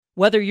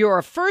Whether you're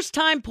a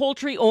first-time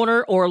poultry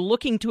owner or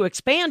looking to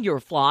expand your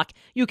flock,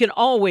 you can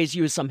always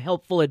use some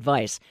helpful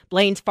advice.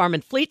 Blaine's Farm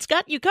and Fleet's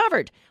got you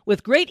covered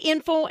with great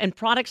info and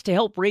products to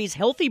help raise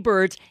healthy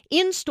birds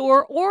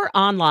in-store or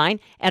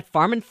online at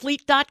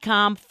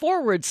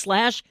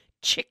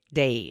farmandfleet.com/chick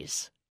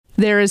days.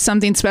 There is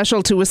something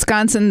special to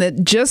Wisconsin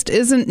that just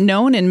isn't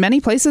known in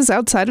many places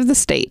outside of the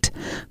state.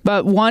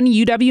 But one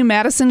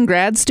UW-Madison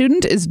grad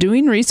student is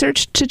doing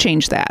research to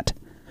change that.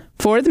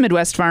 For the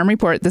Midwest Farm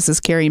Report, this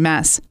is Carrie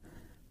Mess.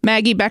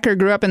 Maggie Becker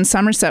grew up in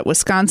Somerset,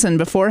 Wisconsin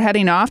before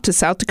heading off to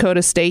South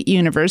Dakota State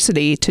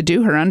University to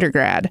do her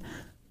undergrad.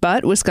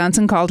 But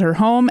Wisconsin called her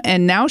home,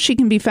 and now she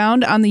can be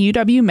found on the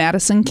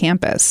UW-Madison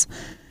campus.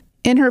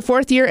 In her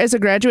fourth year as a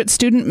graduate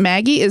student,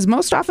 Maggie is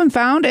most often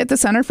found at the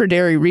Center for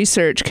Dairy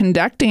Research,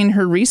 conducting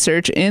her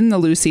research in the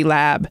Lucy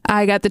Lab.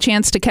 I got the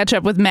chance to catch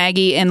up with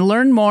Maggie and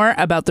learn more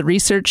about the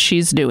research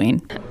she's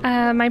doing.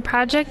 My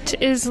project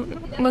is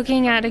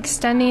looking at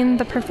extending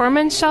the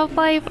performance shelf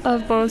life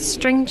of both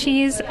string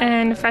cheese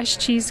and fresh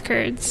cheese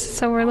curds.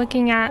 So we're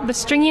looking at the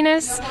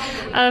stringiness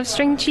of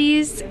string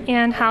cheese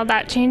and how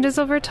that changes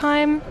over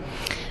time,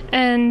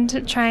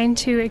 and trying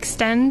to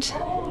extend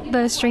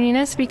the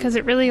stringiness because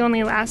it really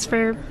only lasts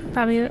for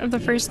probably the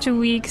first 2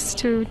 weeks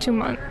to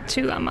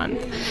a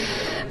month.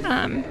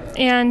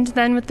 And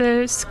then with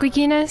the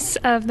squeakiness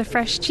of the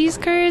fresh cheese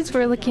curds,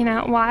 we're looking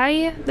at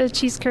why the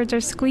cheese curds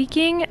are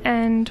squeaking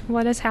and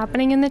what is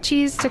happening in the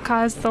cheese to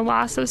cause the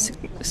loss of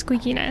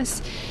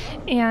squeakiness.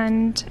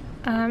 And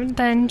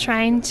then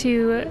trying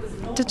to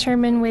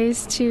determine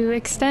ways to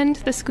extend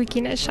the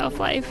squeakiness shelf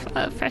life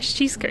of fresh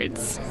cheese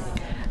curds.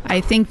 I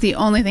think the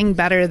only thing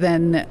better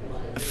than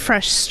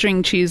fresh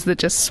string cheese that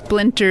just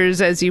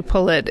splinters as you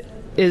pull it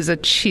is a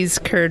cheese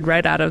curd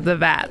right out of the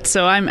vat.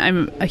 So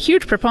I'm a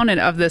huge proponent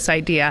of this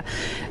idea,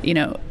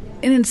 and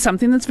it's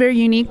something that's very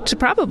unique to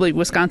probably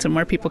Wisconsin,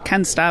 where people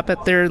can stop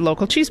at their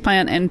local cheese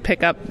plant and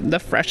pick up the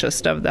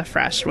freshest of the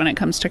fresh when it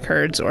comes to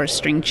curds or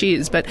string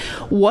cheese. But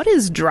what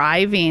is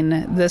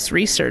driving this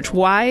research?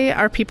 Why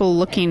are people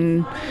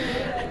looking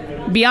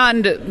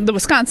beyond the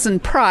Wisconsin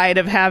pride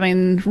of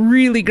having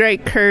really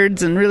great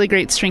curds and really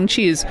great string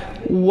cheese?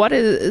 What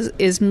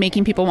is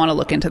making people want to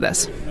look into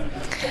this?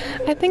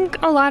 I think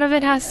a lot of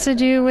it has to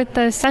do with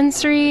the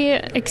sensory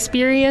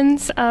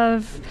experience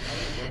of,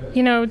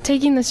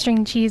 taking the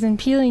string cheese and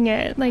peeling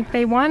it. Like,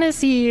 they want to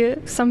see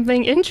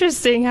something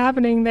interesting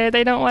happening there.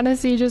 They don't want to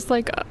see just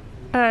like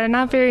a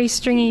not very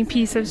stringy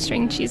piece of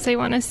string cheese. They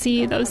want to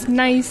see those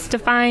nice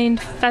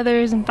defined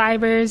feathers and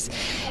fibers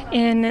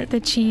in the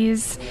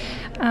cheese.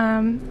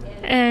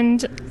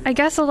 And I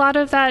guess a lot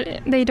of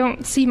that, they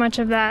don't see much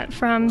of that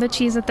from the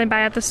cheese that they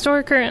buy at the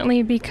store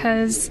currently,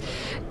 because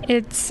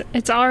it's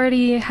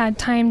already had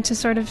time to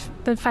sort of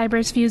the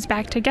fibers fuse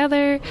back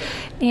together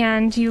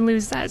and you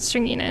lose that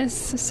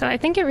stringiness. So I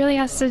think it really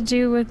has to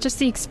do with just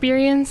the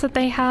experience that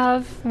they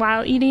have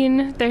while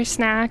eating their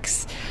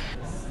snacks.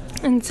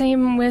 And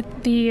same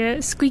with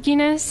the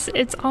squeakiness.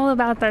 It's all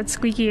about that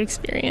squeaky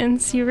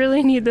experience. You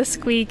really need the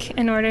squeak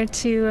in order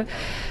to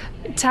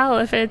tell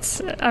if it's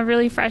a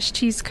really fresh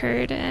cheese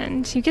curd,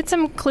 and you get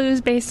some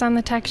clues based on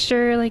the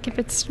texture, like if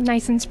it's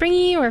nice and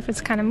springy or if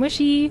it's kind of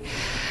mushy.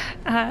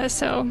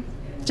 So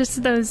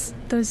just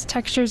those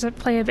textures that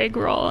play a big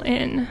role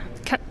in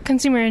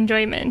consumer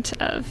enjoyment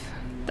of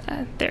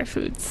their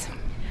foods.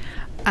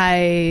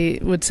 I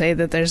would say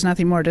that there's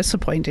nothing more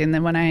disappointing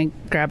than when I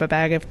grab a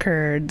bag of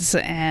curds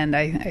and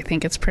I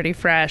think it's pretty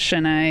fresh,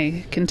 and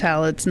I can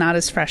tell it's not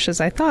as fresh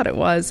as I thought it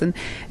was. And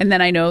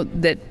then I know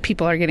that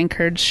people are getting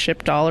curds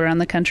shipped all around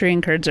the country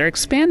and curds are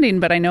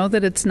expanding, but I know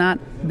that it's not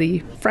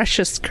the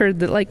freshest curd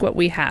that like what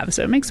we have.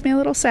 So it makes me a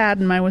little sad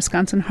in my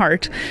Wisconsin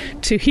heart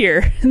to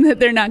hear that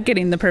they're not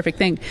getting the perfect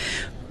thing.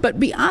 But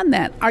beyond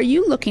that, are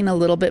you looking a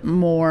little bit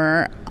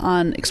more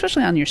on,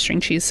 especially on your string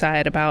cheese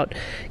side, about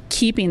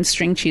keeping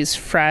string cheese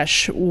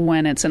fresh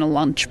when it's in a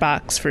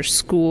lunchbox for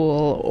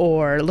school,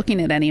 or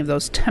looking at any of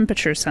those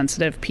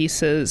temperature-sensitive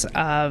pieces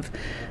of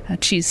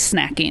cheese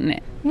snacking?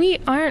 We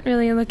aren't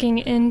really looking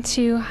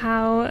into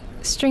how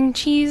string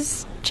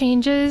cheese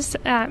changes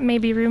at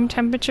maybe room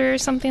temperature or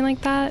something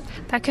like that.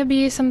 That could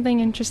be something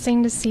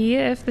interesting to see,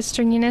 if the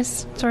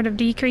stringiness sort of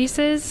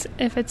decreases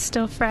if it's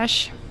still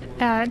fresh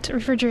at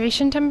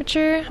refrigeration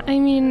temperature. I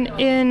mean,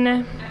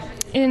 in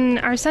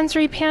our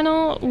sensory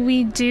panel,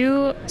 we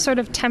do sort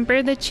of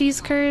temper the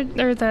cheese curd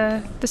or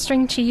the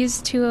string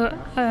cheese to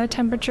a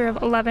temperature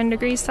of 11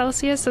 degrees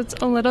Celsius. So it's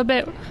a little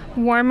bit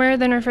warmer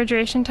than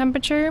refrigeration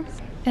temperature,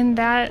 and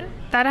that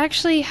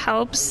actually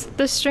helps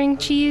the string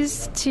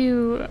cheese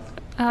to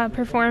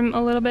perform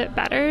a little bit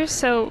better.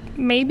 So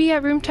maybe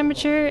at room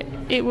temperature,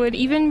 it would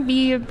even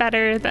be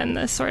better than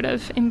the sort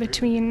of in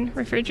between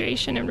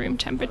refrigeration and room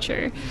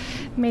temperature.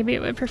 Maybe it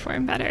would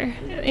perform better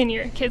in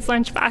your kid's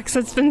lunchbox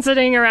that's been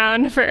sitting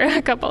around for a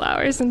couple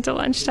hours until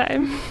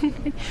lunchtime.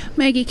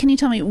 Maggie, can you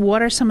tell me,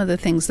 what are some of the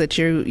things that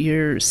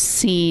you're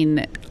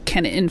seeing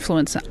can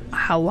influence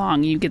how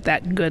long you get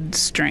that good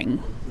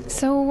string?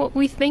 So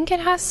we think it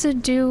has to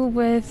do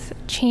with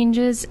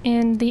changes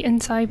in the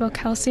insoluble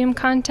calcium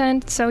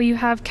content. So you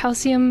have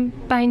calcium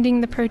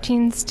binding the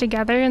proteins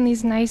together in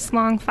these nice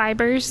long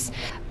fibers,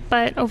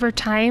 but over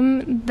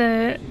time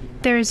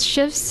there's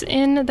shifts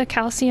in the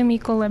calcium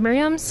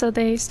equilibrium, so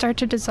they start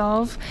to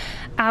dissolve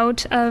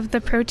out of the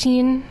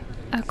protein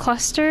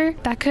cluster.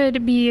 That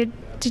could be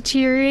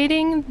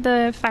deteriorating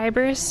the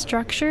fibrous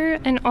structure,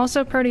 and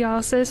also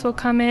proteolysis will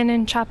come in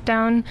and chop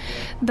down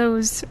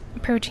those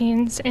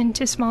proteins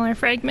into smaller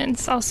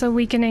fragments, also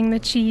weakening the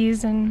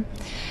cheese and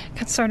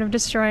sort of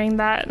destroying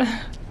that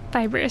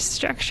fibrous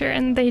structure,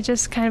 and they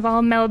just kind of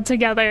all meld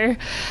together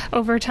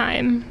over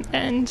time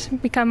and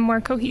become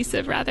more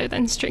cohesive rather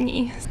than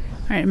stringy.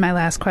 All right, my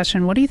last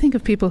question. What do you think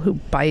of people who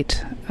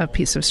bite a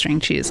piece of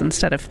string cheese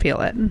instead of peel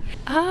it?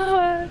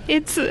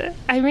 It's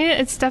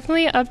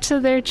definitely up to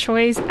their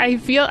choice.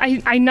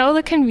 I know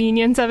the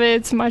convenience of it.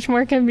 It's much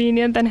more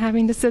convenient than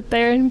having to sit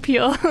there and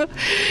peel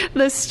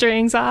the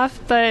strings off,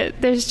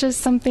 but there's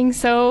just something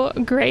so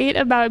great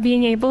about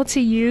being able to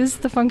use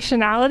the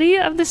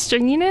functionality of the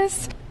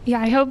stringiness. Yeah,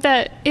 I hope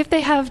that if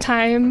they have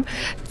time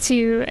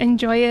to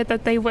enjoy it,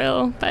 that they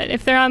will. But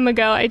if they're on the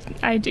go,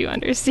 I do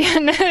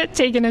understand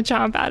taking a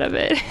chomp out of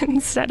it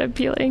instead of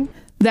peeling.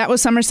 That was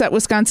Somerset,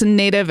 Wisconsin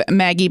native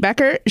Maggie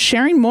Becker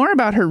sharing more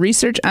about her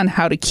research on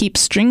how to keep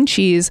string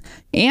cheese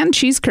and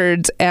cheese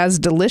curds as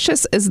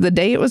delicious as the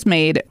day it was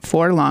made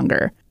for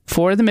longer.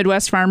 For the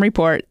Midwest Farm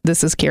Report,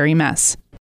 this is Carrie Mess.